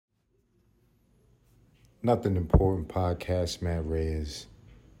Nothing Important podcast, Matt Reyes.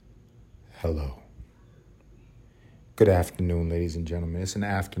 Hello. Good afternoon, ladies and gentlemen. It's an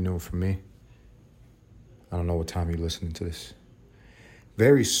afternoon for me. I don't know what time you're listening to this.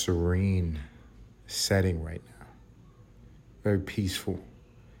 Very serene setting right now. Very peaceful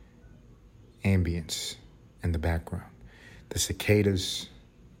ambience in the background. The cicadas,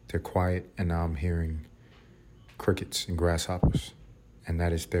 they're quiet, and now I'm hearing crickets and grasshoppers, and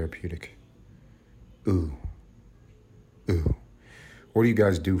that is therapeutic. Ooh. What do you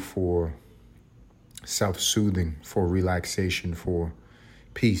guys do for self-soothing, for relaxation, for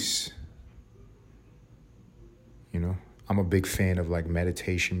peace? You know, I'm a big fan of like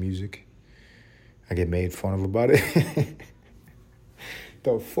meditation music. I get made fun of about it.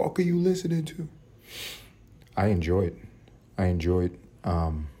 The fuck are you listening to? I enjoy it. I enjoy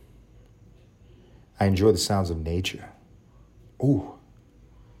the sounds of nature. Ooh.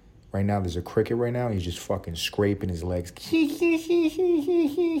 Right now, there's a cricket right now. He's just fucking scraping his legs.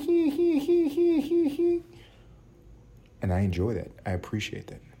 And I enjoy that. I appreciate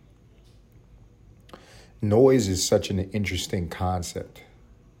that. Noise is such an interesting concept.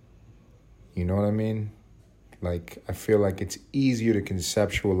 You know what I mean? Like, I feel like it's easier to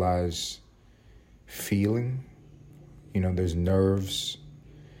conceptualize feeling. You know, there's nerves.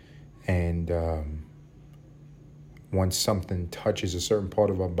 And once something touches a certain part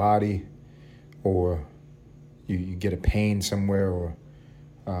of our body, or you get a pain somewhere, or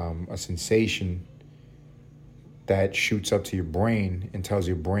a sensation, that shoots up to your brain and tells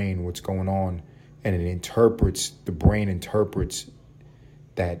your brain what's going on, and the brain interprets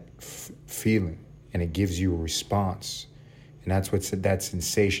that feeling, and it gives you a response. And that's what that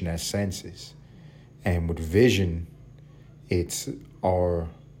sensation, that sense is. And with vision, it's our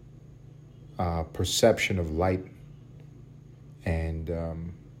perception of light. And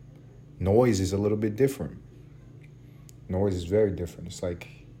noise is a little bit different. Noise is very different. It's like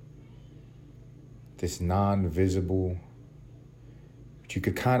this non-visible, but you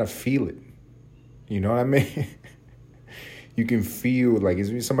could kind of feel it. You know what I mean? You can feel like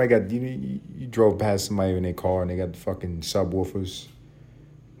it's somebody got, you drove past somebody in their car and they got the fucking subwoofers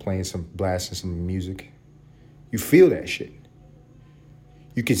blasting some music. You feel that shit.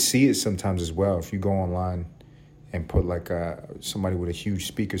 You can see it sometimes as well. If you go online and put like somebody with a huge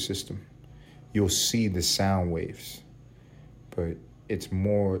speaker system, you'll see the sound waves. But it's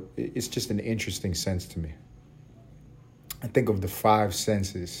just an interesting sense to me. I think of the five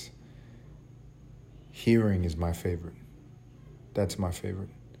senses, hearing is my favorite. That's my favorite.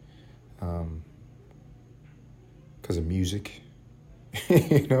 Because of music.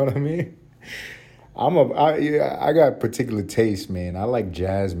 You know what I mean? I got particular taste, man. I like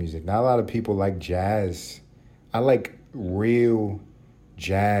jazz music. Not a lot of people like jazz. I like real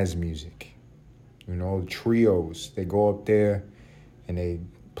jazz music. You know, trios. They go up there and they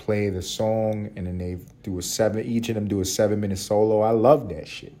play the song, and then each of them do a 7-minute solo. I love that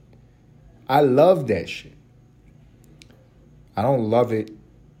shit. I don't love it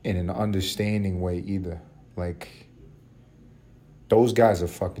in an understanding way either. Like, those guys are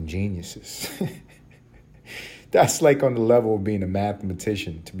fucking geniuses. That's like on the level of being a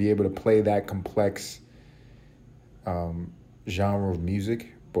mathematician, to be able to play that complex genre of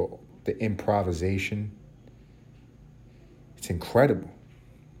music, but the improvisation, it's incredible.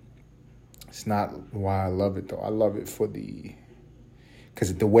 It's not why I love it, though. I love it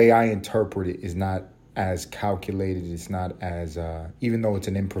because the way I interpret it is not as calculated. It's not as, even though it's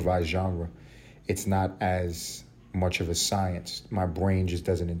an improvised genre, it's not as much of a science. My brain just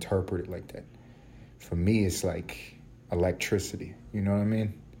doesn't interpret it like that. For me, it's like electricity. You know what I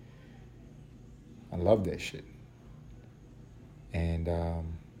mean? I love that shit. And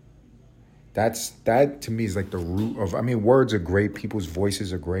that to me is like the root of, words are great. People's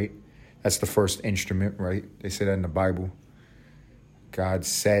voices are great. That's the first instrument, right? They say that in the Bible. God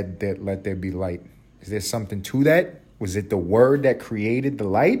said that let there be light. Is there something to that? Was it the word that created the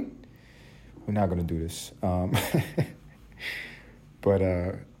light? We're not going to do this. But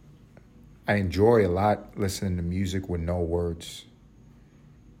I enjoy a lot listening to music with no words.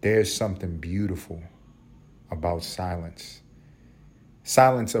 There's something beautiful about silence.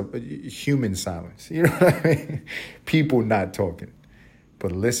 Silence of human silence. You know what I mean? People not talking.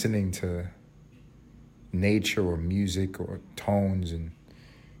 But listening to nature or music or tones and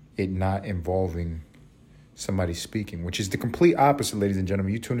it not involving somebody speaking, which is the complete opposite, ladies and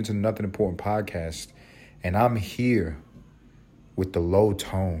gentlemen. You tune into the Nothing Important podcast, and I'm here with the low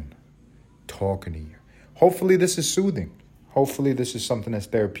tone talking to you. Hopefully this is soothing. Hopefully this is something that's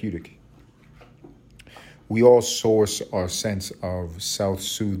therapeutic. We all source our sense of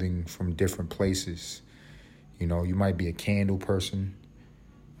self-soothing from different places. You know, you might be a candle person,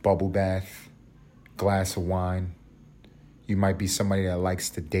 bubble bath, glass of wine. You might be somebody that likes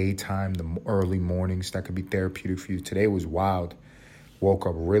the daytime, the early mornings. That could be therapeutic for you. Today was wild. Woke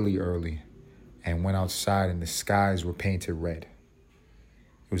up really early and went outside and the skies were painted red.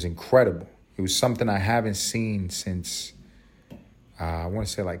 It was incredible. It was something I haven't seen since, I want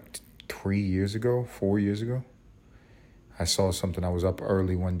to say like 4 years ago. I saw something. I was up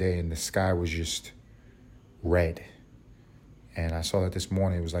early one day and the sky was just red. And I saw that this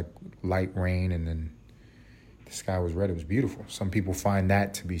morning. It was like light rain and then the sky was red. It was beautiful. Some people find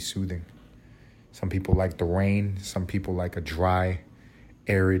that to be soothing. Some people like the rain. Some people like a dry,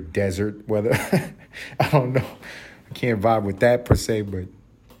 arid desert weather. I don't know. I can't vibe with that per se, but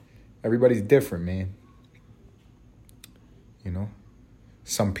everybody's different, man. You know?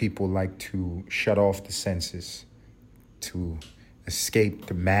 Some people like to shut off the senses to escape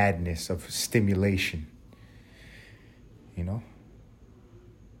the madness of stimulation. You know?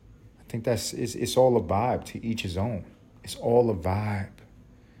 I think it's all a vibe, to each his own. It's all a vibe.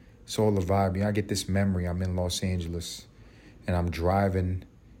 It's all a vibe. You know, I get this memory. I'm in Los Angeles and I'm driving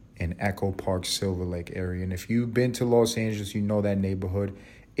in Echo Park, Silver Lake area. And if you've been to Los Angeles, you know that neighborhood.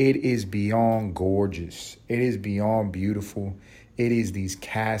 It is beyond gorgeous. It is beyond beautiful. It is these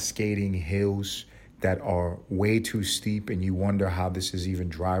cascading hills that are way too steep and you wonder how this is even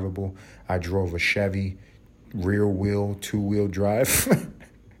drivable. I drove a Chevy rear wheel, 2-wheel drive.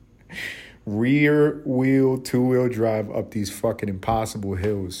 Rear wheel, 2-wheel drive up these fucking impossible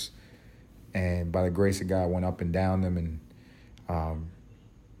hills. And by the grace of God, I went up and down them. And I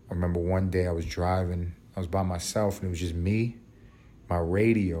remember one day I was driving. I was by myself and it was just me, my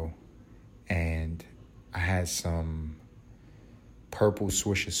radio, and I had some purple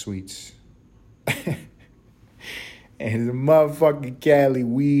Swisher Sweets. And the motherfucking Cali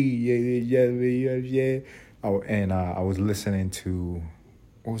weed. Yeah. And I was listening to,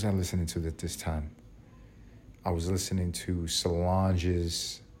 what was I listening to at this time? I was listening to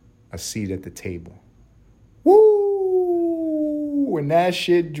Solange's A Seat at the Table. Woo! When that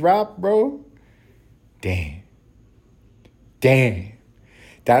shit dropped, bro. Damn.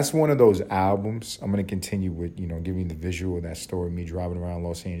 That's one of those albums. I'm going to continue with, giving you the visual of that story, me driving around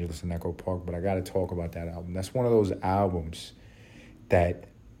Los Angeles and Echo Park, but I got to talk about that album. That's one of those albums that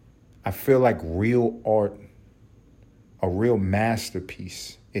I feel like real art, a real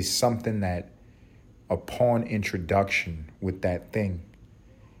masterpiece, is something that upon introduction with that thing,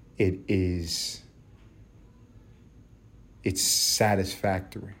 it's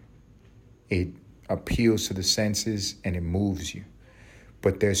satisfactory. It appeals to the senses and it moves you.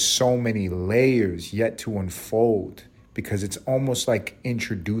 But there's so many layers yet to unfold because it's almost like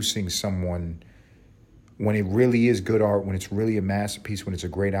introducing someone, when it really is good art, when it's really a masterpiece, when it's a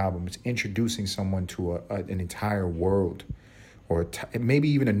great album, it's introducing someone to an entire world or maybe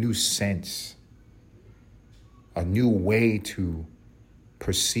even a new sense, a new way to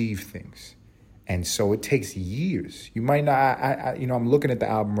perceive things. And so it takes years. You might not, I'm looking at the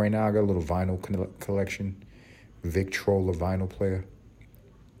album right now. I got a little vinyl collection, Victrola vinyl player.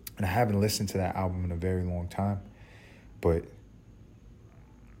 And I haven't listened to that album in a very long time. But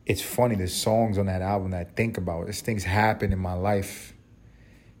it's funny, there's songs on that album that I think about. As things happen in my life,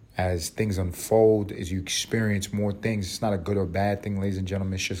 as things unfold, as you experience more things. It's not a good or bad thing, ladies and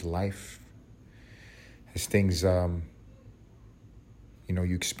gentlemen. It's just life. As things, you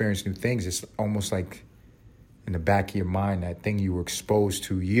experience new things. It's almost like in the back of your mind, that thing you were exposed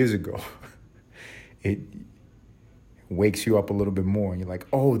to years ago. It wakes you up a little bit more. And you're like,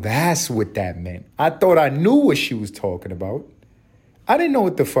 oh, that's what that meant. I thought I knew what she was talking about. I didn't know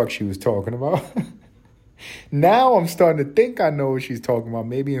what the fuck she was talking about. Now I'm starting to think I know what she's talking about.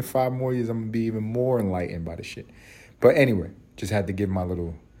 Maybe in 5 more years, I'm going to be even more enlightened by the shit. But anyway, just had to give my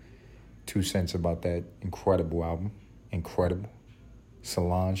little 2 cents about that incredible album. Incredible.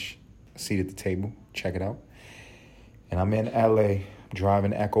 Solange, A Seat at the Table. Check it out. And I'm in LA,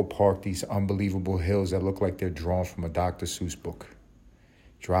 driving Echo Park, these unbelievable hills that look like they're drawn from a Dr. Seuss book.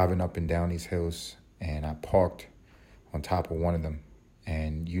 Driving up and down these hills, and I parked on top of one of them.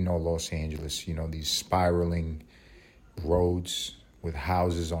 And Los Angeles, these spiraling roads with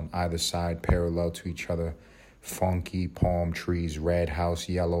houses on either side parallel to each other. Funky palm trees, red house,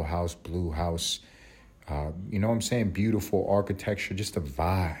 yellow house, blue house. You know what I'm saying? Beautiful architecture, just a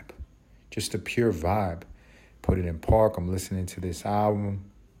vibe. Just a pure vibe. Put it in park. I'm listening to this album.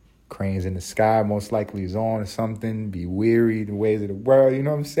 Cranes in the Sky most likely is on or something. Be Weary, The Ways of the World. You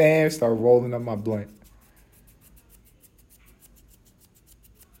know what I'm saying? Start rolling up my blunt.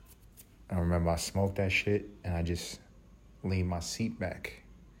 I remember I smoked that shit and I just leaned my seat back.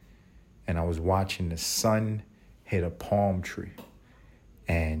 And I was watching the sun hit a palm tree.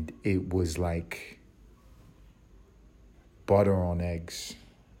 And it was like butter on eggs.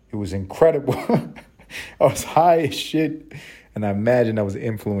 It was incredible. I was high as shit. And I imagine I was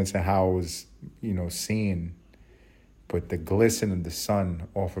influencing how I was, seeing. But the glisten of the sun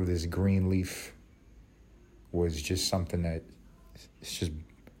off of this green leaf was just something that it's just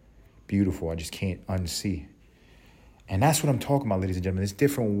beautiful. I just can't unsee. And that's what I'm talking about, ladies and gentlemen. There's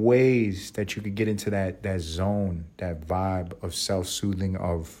different ways that you could get into that zone, that vibe of self-soothing,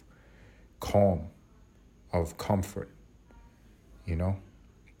 of calm, of comfort.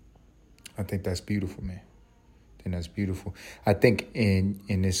 I think that's beautiful, man. I think that's beautiful. I think in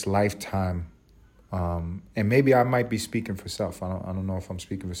this lifetime, and maybe I might be speaking for self. I don't know if I'm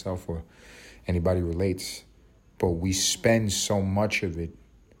speaking for self or anybody relates, but we spend so much of it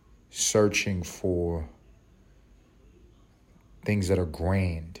searching for things that are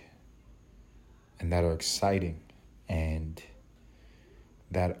grand and that are exciting and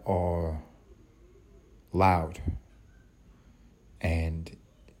that are loud. And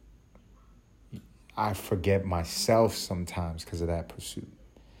I forget myself sometimes because of that pursuit.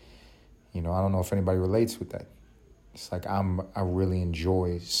 I don't know if anybody relates with that. It's like I really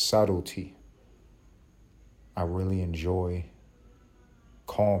enjoy subtlety. I really enjoy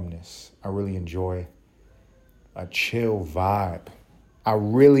calmness. I really enjoy a chill vibe. I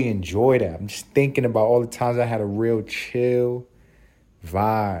really enjoy that. I'm just thinking about all the times I had a real chill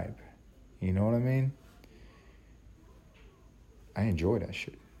vibe. You know what I mean? I enjoy that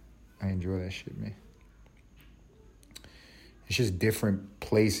shit. Man. It's just different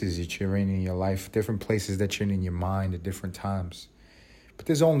places that you're in your life, different places that you're in your mind at different times. But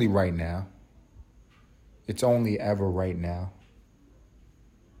there's only right now. It's only ever right now.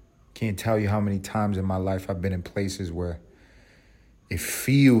 Can't tell you how many times in my life I've been in places where it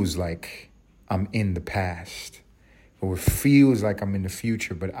feels like I'm in the past, or it feels like I'm in the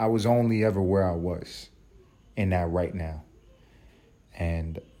future, but I was only ever where I was in that right now.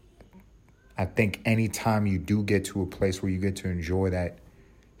 And I think anytime you do get to a place where you get to enjoy that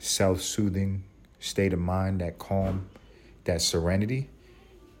self-soothing state of mind, that calm, that serenity,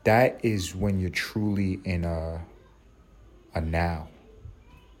 that is when you're truly in a now.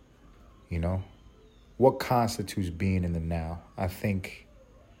 What constitutes being in the now? I think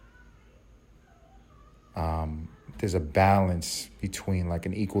there's a balance between like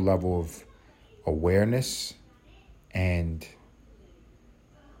an equal level of awareness and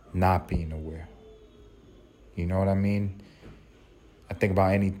not being aware. You know what I mean? I think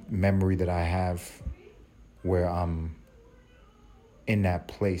about any memory that I have where I'm in that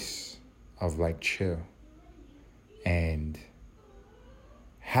place of like chill. And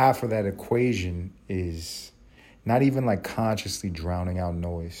half of that equation is not even like consciously drowning out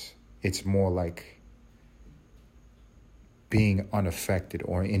noise. It's more like being unaffected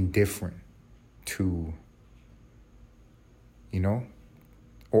or indifferent to,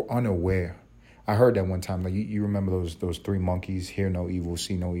 or unaware. I heard that one time. Like you remember those three monkeys: hear no evil,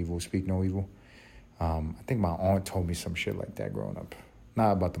 see no evil, speak no evil. I think my aunt told me some shit like that growing up.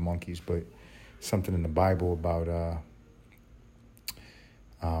 Not about the monkeys, but something in the Bible about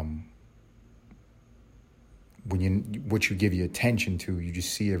what you give your attention to, you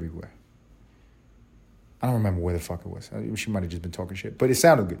just see everywhere. I don't remember where the fuck it was. She might have just been talking shit, but it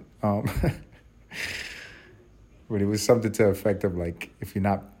sounded good. But it was something to the effect of like, if you're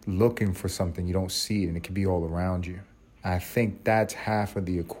not looking for something, you don't see it, and it could be all around you. I think that's half of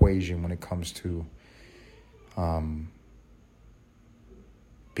the equation when it comes to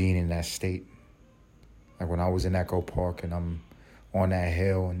being in that state. Like when I was in Echo Park and I'm on that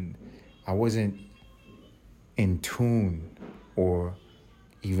hill and I wasn't in tune or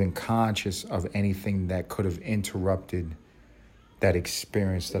even conscious of anything that could have interrupted that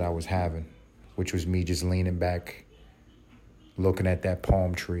experience that I was having, which was me just leaning back, looking at that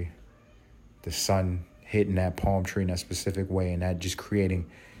palm tree, the sun hitting that palm tree in that specific way, and that just creating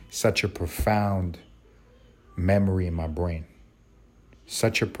such a profound memory in my brain,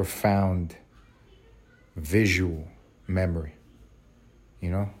 such a profound visual memory,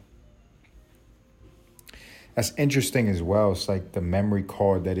 That's interesting as well. It's like the memory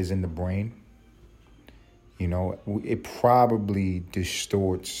card that is in the brain. It probably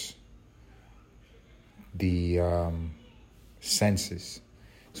distorts the senses.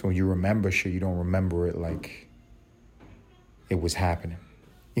 So when you remember shit, you don't remember it like it was happening.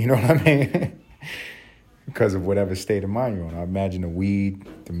 You know what I mean? Because of whatever state of mind you're in. I imagine the weed,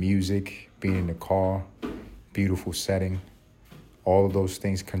 the music, being in the car, beautiful setting. All of those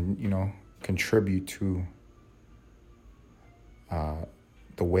things contribute to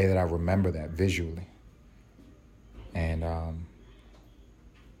the way that I remember that visually. And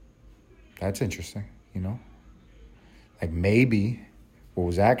that's interesting, you know? Like maybe what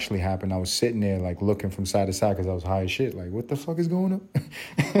was actually happening, I was sitting there like looking from side to side because I was high as shit. Like, what the fuck is going on?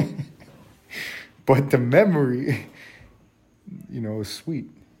 But the memory, you know, was sweet.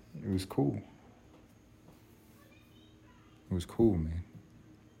 It was cool. It was cool, man.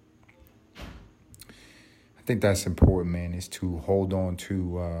 I think that's important, man, is to hold on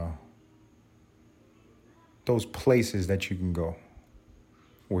to those places that you can go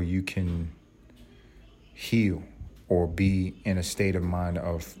where you can heal or be in a state of mind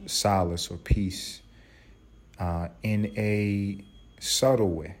of solace or peace in a subtle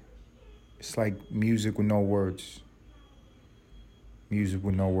way. It's like music with no words. Music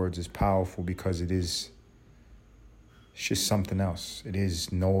with no words is powerful because it's just something else. It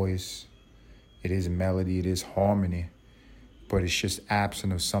is noise, it is melody, it is harmony, but it's just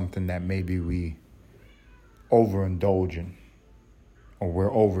absent of something that maybe we overindulge in or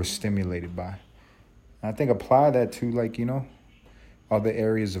we're overstimulated by. And I think apply that to, like, you know, other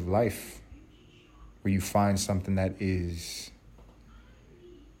areas of life where you find something that is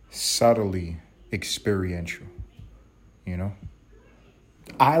subtly experiential, you know?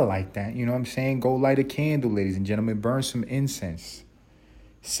 I like that, you know what I'm saying? Go light a candle, ladies and gentlemen. Burn some incense.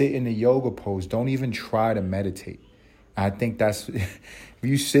 Sit in a yoga pose. Don't even try to meditate. I think that's, if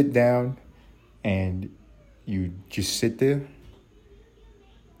you sit down and you just sit there,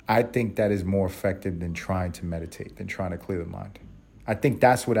 I think that is more effective than trying to meditate, than trying to clear the mind. I think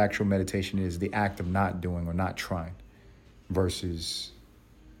that's what actual meditation is, the act of not doing or not trying versus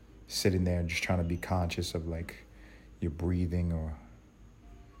sitting there and just trying to be conscious of like your breathing. Or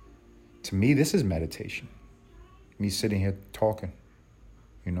to me, this is meditation. Me sitting here talking,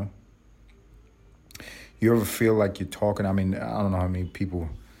 you know? You ever feel like you're talking? I mean, I don't know how many people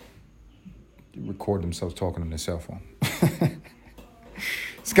record themselves talking on their cell phone.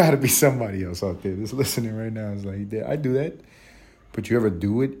 It's got to be somebody else out there that's listening right now. It's like, yeah, I do that. But you ever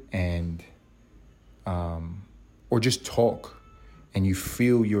do it and, or just talk and you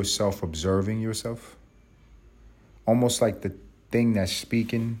feel yourself observing yourself? Almost like the thing that's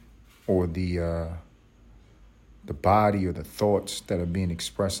speaking or the body or the thoughts that are being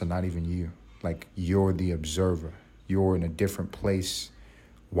expressed are not even you. Like you're the observer. You're in a different place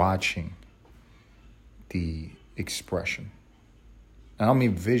watching the expression. I don't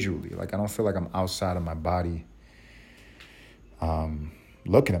mean visually. Like I don't feel like I'm outside of my body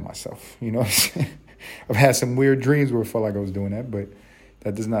looking at myself. You know what I'm saying? I've had some weird dreams where I felt like I was doing that, but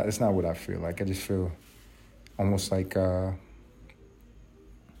it's not what I feel like. I just feel almost like, you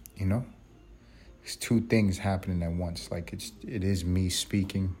know, it's two things happening at once. Like it is me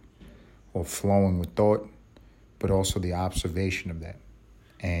speaking or flowing with thought, but also the observation of that.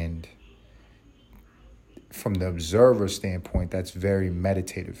 And from the observer standpoint, that's very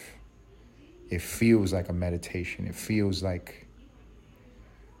meditative. It feels like a meditation. It feels like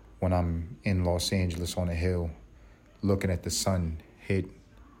when I'm in Los Angeles on a hill, looking at the sun hit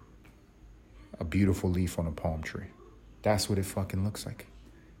a beautiful leaf on a palm tree. That's what it fucking looks like.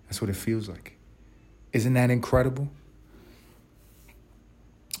 That's what it feels like. Isn't that incredible?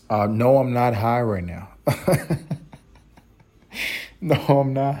 No, I'm not high right now. No,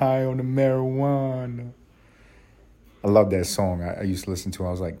 I'm not high on the marijuana. I love that song. I used to listen to it.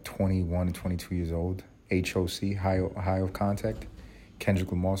 I was like 21 and 22 years old. HOC, High of Contact.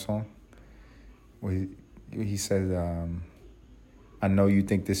 Kendrick Lamar song. Where he said, I know you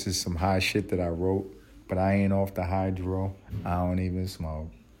think this is some high shit that I wrote, but I ain't off the hydro. I don't even smoke.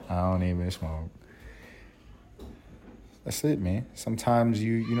 That's it, man. Sometimes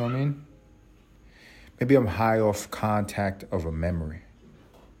you know what I mean? Maybe I'm high off contact of a memory.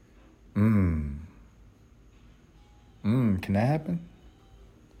 Can that happen?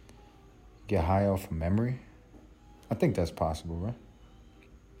 Get high off a memory? I think that's possible, right?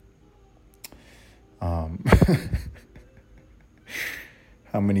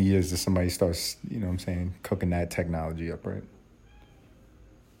 How many years does somebody start, you know what I'm saying, cooking that technology up, right?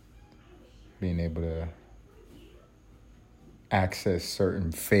 Being able to access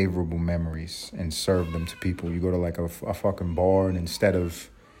certain favorable memories and serve them to people. You go to like a fucking bar, and instead of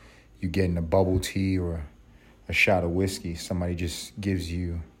you getting a bubble tea or a shot of whiskey, somebody just gives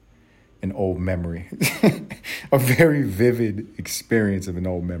you an old memory, a very vivid experience of an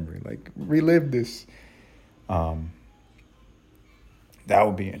old memory. Like, relive this. That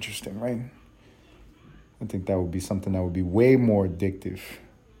would be interesting, right? I think that would be something that would be way more addictive.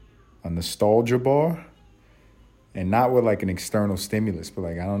 A nostalgia bar, and not with like an external stimulus, but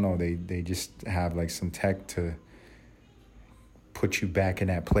like, I don't know, they just have like some tech to put you back in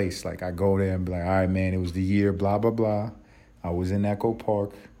that place. Like I go there and be like, all right, man, it was the year, blah, blah, blah. I was in Echo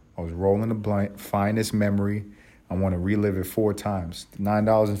Park. I was rolling a blunt, find this memory. I want to relive it 4 times.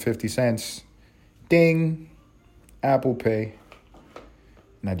 $9.50. Ding. Apple Pay.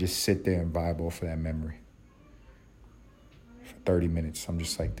 And I just sit there and vibe off of that memory. For 30 minutes, I'm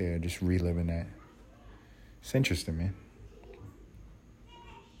just like there, just reliving that. It's interesting, man.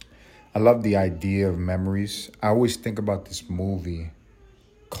 I love the idea of memories. I always think about this movie,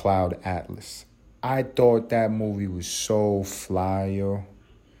 Cloud Atlas. I thought that movie was so fly, yo.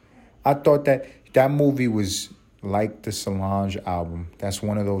 I thought that movie was like the Solange album. That's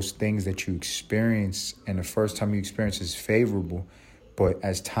one of those things that you experience, and the first time you experience is favorable. But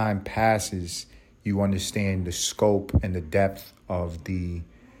as time passes, you understand the scope and the depth of the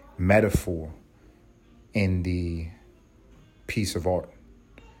metaphor in the piece of art.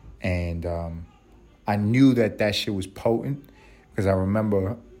 And I knew that shit was potent because I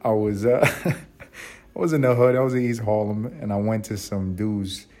remember I was I was in the hood. I was in East Harlem, and I went to some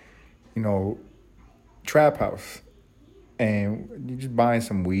dude's, trap house, and you just buying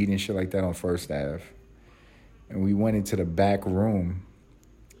some weed and shit like that on First Ave. And we went into the back room,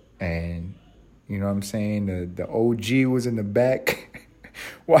 and you know what I'm saying, the OG was in the back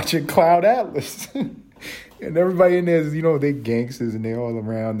watching Cloud Atlas. And everybody in there is, they gangsters and they're all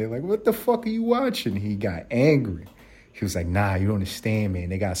around. They're like, what the fuck are you watching? He got angry. He was like, nah, you don't understand, man.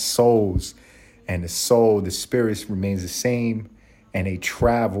 They got souls. And the spirit remains the same. And they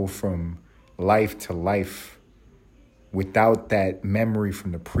travel from life to life without that memory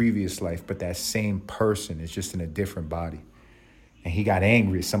from the previous life. But that same person is just in a different body. And he got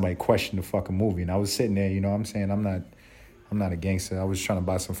angry as somebody questioned the fucking movie. And I was sitting there, you know what I'm saying? I'm not a gangster. I was trying to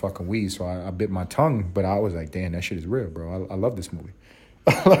buy some fucking weed, so I bit my tongue. But I was like, damn, that shit is real, bro. I love this movie.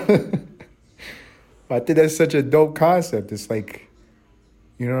 I think that's such a dope concept. It's like,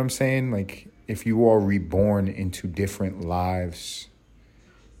 you know what I'm saying? Like, if you are reborn into different lives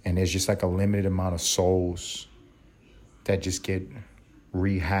and there's just like a limited amount of souls that just get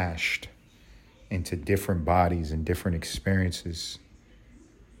rehashed into different bodies and different experiences,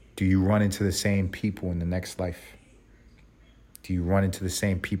 do you run into the same people in the next life? Do you run into the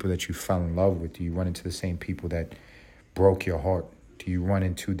same people that you fell in love with? Do you run into the same people that broke your heart? Do you run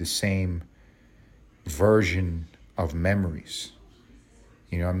into the same version of memories?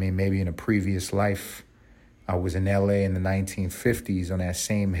 You know what I mean? Maybe in a previous life, I was in LA in the 1950s on that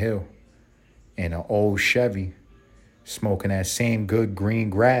same hill in an old Chevy, smoking that same good green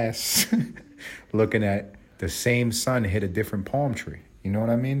grass, looking at the same sun hit a different palm tree. You know what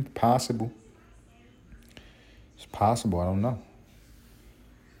I mean? Possible. It's possible. I don't know.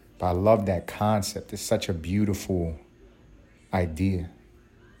 But I love that concept. It's such a beautiful idea.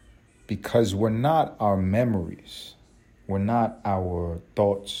 Because we're not our memories. We're not our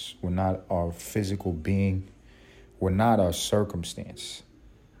thoughts. We're not our physical being. We're not our circumstance.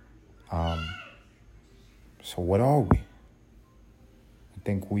 So what are we? I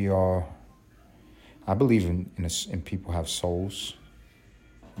think we are... I believe in people have souls.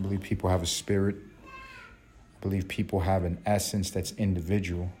 I believe people have a spirit. I believe people have an essence that's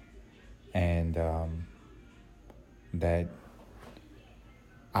individual. And that,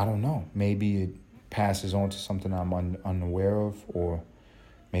 I don't know, maybe it passes on to something I'm unaware of, or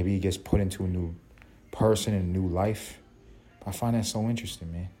maybe it gets put into a new person in a new life. But I find that so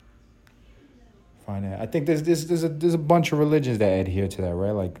interesting, man. I think there's a bunch of religions that adhere to that,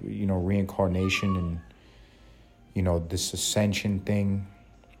 right? Like, reincarnation and, this ascension thing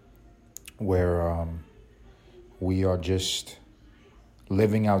where we are just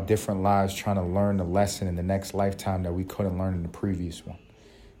living out different lives, trying to learn the lesson in the next lifetime that we couldn't learn in the previous one.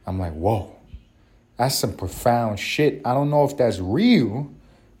 I'm like, whoa, that's some profound shit. I don't know if that's real,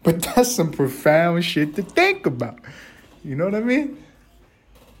 but that's some profound shit to think about. You know what I mean?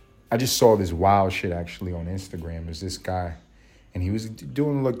 I just saw this wild shit actually on Instagram. There's this guy, and he was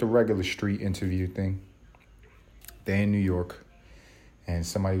doing the regular street interview thing. They're in New York, and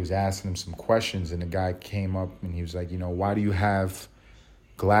somebody was asking him some questions, and the guy came up and he was like, why do you have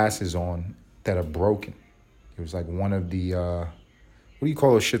glasses on that are broken? It was like one of the, what do you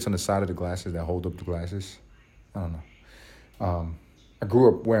call those shits on the side of the glasses that hold up the glasses? I don't know. I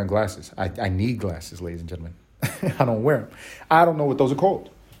grew up wearing glasses. I need glasses, ladies and gentlemen. I don't wear them. I don't know what those are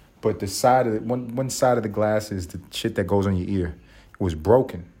called. But the side of one side of the glasses, the shit that goes on your ear, was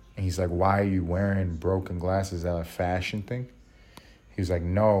broken. And he's like, why are you wearing broken glasses? Is that a fashion thing? He was like,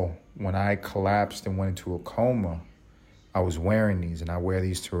 no, when I collapsed and went into a coma, I was wearing these, and I wear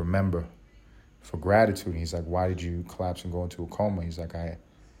these to remember for gratitude. And he's like, why did you collapse and go into a coma? He's like,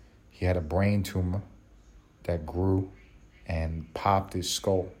 he had a brain tumor that grew, and popped his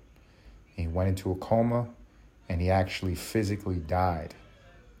skull. He went into a coma, and he actually physically died.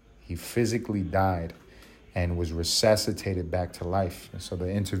 He physically died and was resuscitated back to life. And so the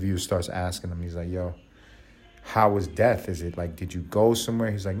interviewer starts asking him, he's like, yo, how was death? Is it like, did you go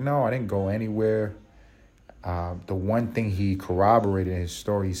somewhere? He's like, no, I didn't go anywhere. The one thing he corroborated in his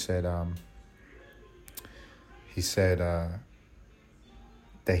story, he said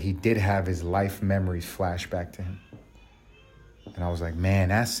that he did have his life memories flash back to him. And I was like, man,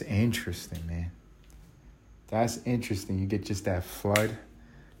 that's interesting, man. That's interesting. You get just that flood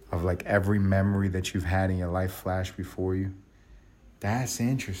of like every memory that you've had in your life flash before you. That's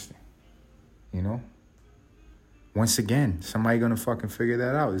interesting, you know? Once again, somebody gonna fucking figure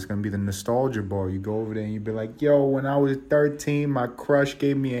that out. It's gonna be the nostalgia bar. You go over there and you be like, yo, when I was 13, my crush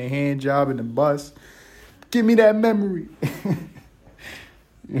gave me a hand job in the bus. Give me that memory.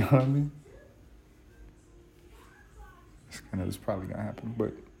 You know what I mean? It's probably gonna happen,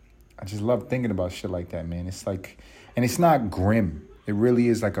 but I just love thinking about shit like that, man. It's like, and it's not grim. It really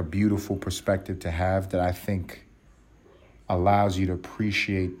is like a beautiful perspective to have that I think allows you to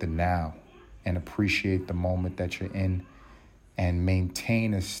appreciate the now and appreciate the moment that you're in and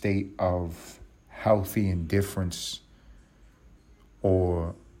maintain a state of healthy indifference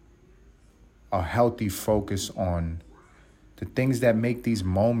or a healthy focus on the things that make these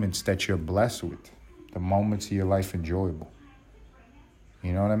moments that you're blessed with, the moments of your life enjoyable.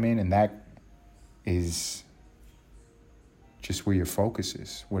 You know what I mean? And that is just where your focus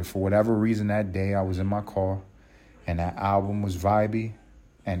is. Where for whatever reason that day I was in my car and that album was vibey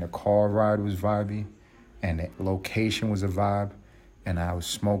and the car ride was vibey and the location was a vibe and I was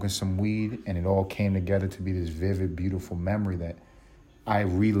smoking some weed and it all came together to be this vivid, beautiful memory that I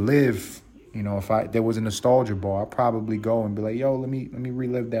relive. You know, if there was a nostalgia bar, I'd probably go and be like, yo, let me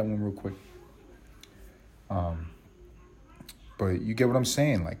relive that one real quick. But you get what I'm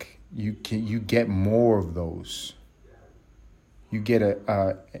saying? Like you get more of those. You get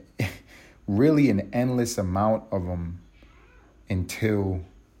a really an endless amount of them until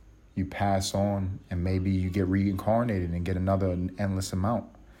you pass on and maybe you get reincarnated and get another endless amount.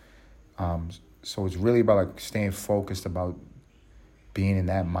 So it's really about like staying focused about being in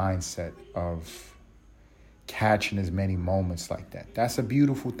that mindset of catching as many moments like that. That's a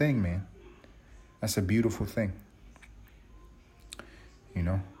beautiful thing, man. That's a beautiful thing. You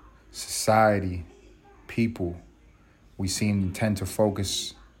know, society, people, we tend to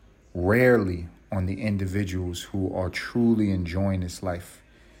focus rarely on the individuals who are truly enjoying this life.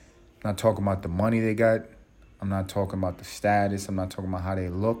 I'm not talking about the money they got. I'm not talking about the status. I'm not talking about how they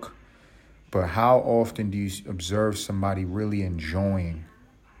look. But how often do you observe somebody really enjoying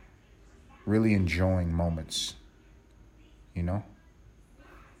moments? You know?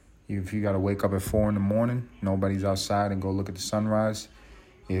 If you got to wake up at 4 a.m, nobody's outside and go look at the sunrise.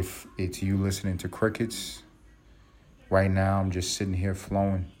 If it's you listening to crickets. Right now, I'm just sitting here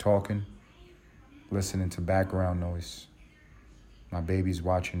flowing, talking, listening to background noise. My baby's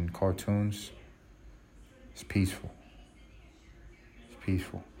watching cartoons. It's peaceful. It's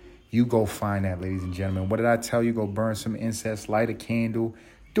peaceful. You go find that, ladies and gentlemen. What did I tell you? Go burn some incense, light a candle.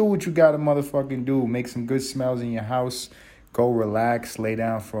 Do what you got to motherfucking do. Make some good smells in your house. Go relax, lay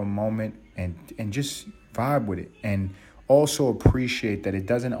down for a moment, and just vibe with it. And also appreciate that it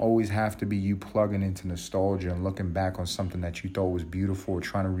doesn't always have to be you plugging into nostalgia and looking back on something that you thought was beautiful or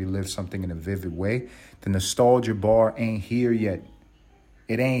trying to relive something in a vivid way. The nostalgia bar ain't here yet.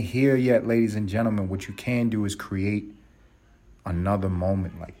 It ain't here yet, ladies and gentlemen. What you can do is create another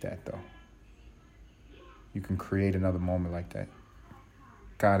moment like that, though. You can create another moment like that.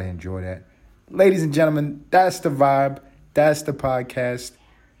 Gotta enjoy that. Ladies and gentlemen, that's the vibe. That's the podcast.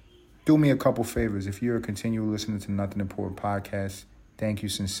 Do me a couple favors. If you're a continual listener to Nothing Important Podcast, thank you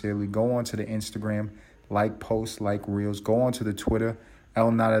sincerely. Go on to the Instagram, like posts, like reels. Go on to the Twitter,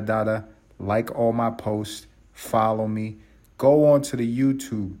 El Nada Dada. Like all my posts. Follow me. Go on to the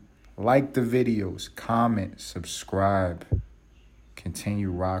YouTube. Like the videos. Comment. Subscribe. Continue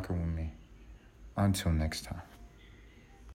rocking with me. Until next time.